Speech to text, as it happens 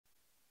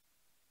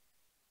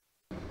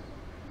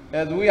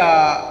as we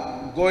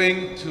are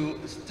going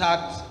to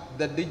start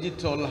the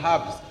digital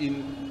hubs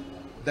in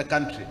the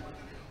country,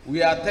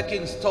 we are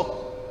taking stock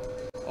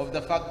of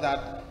the fact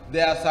that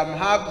there are some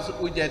hubs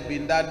which had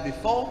been done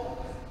before,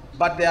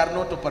 but they are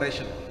not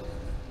operational.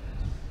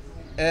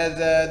 As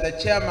the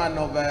chairman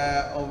or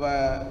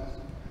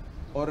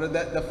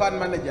the fund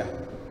manager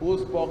who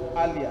spoke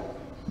earlier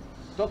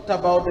talked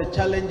about the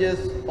challenges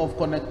of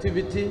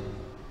connectivity,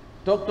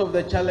 talked of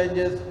the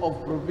challenges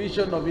of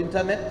provision of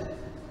internet.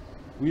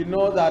 We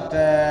know that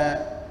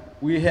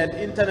we had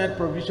internet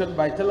provision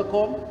by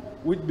telecom,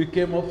 which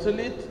became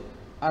obsolete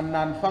and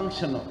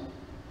non-functional.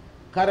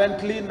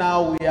 Currently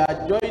now we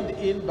are joined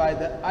in by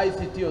the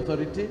ICT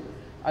authority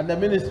and the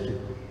ministry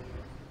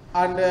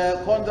and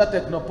Konza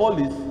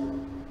Technopolis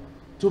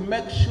to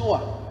make sure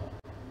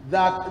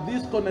that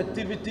this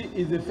connectivity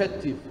is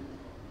effective.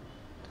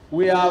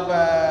 We have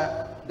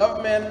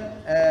government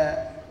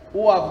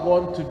who have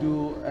gone to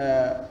do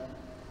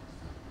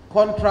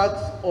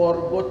contracts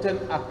or gotten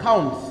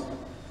accounts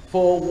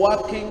for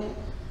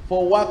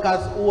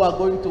workers who are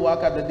going to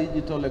work at the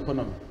digital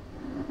economy.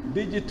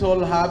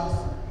 Digital hubs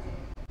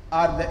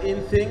are the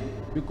in thing,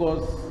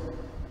 because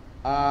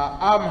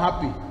I'm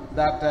happy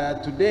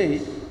that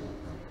today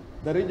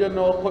the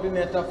regional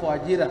coordinator for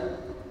Ajira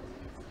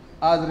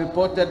has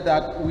reported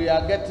that we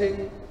are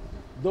getting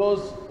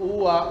those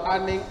who are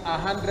earning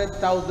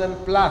 100,000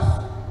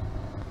 plus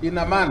in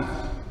a month.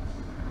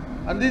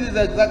 And this is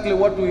exactly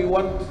what we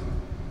want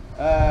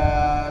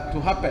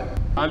to happen.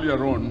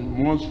 Earlier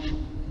on, most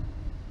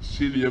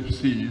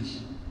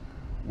CDFCs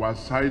were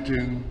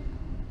citing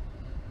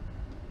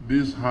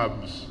these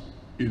hubs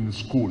in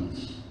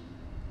schools.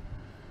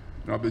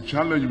 Now the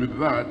challenge with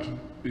that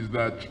is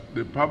that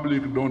the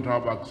public don't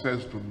have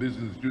access to these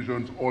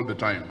institutions all the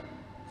time.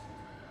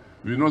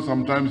 We know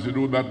sometimes you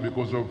do that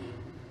because of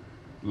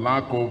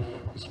lack of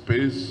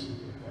space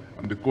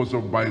and the cost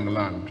of buying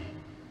land.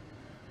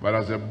 But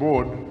as a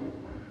board,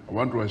 I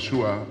want to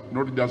assure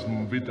not just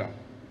Mvita,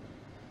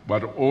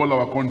 but all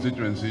our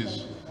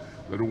constituencies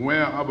that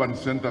where urban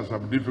centers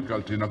have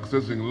difficulty in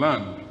accessing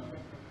land,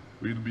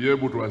 we'll be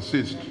able to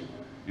assist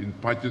in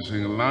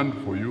purchasing land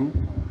for you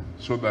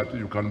so that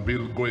you can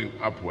build going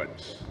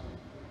upwards.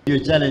 Hiyo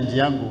challenge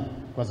yangu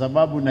kwa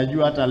sababu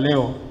najua hata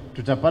leo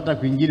tutapata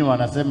kwingine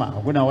wanasema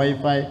hakuna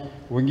wifi,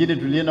 wengine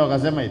tulienda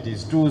wakasema it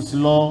is too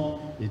slow,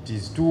 it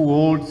is too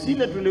old.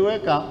 Ile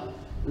tuliweka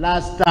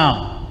last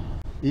time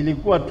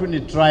ilikuwa tu ni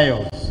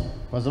trials,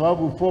 kwa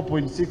sababu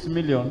 4.6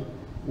 million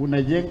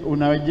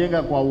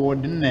unajenga kwa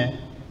ward 4,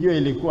 hiyo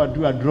ilikuwa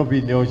tu a drop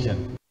in the ocean.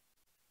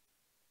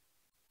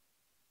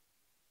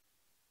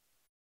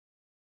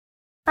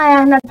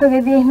 Haya, na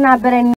tugithi na mbere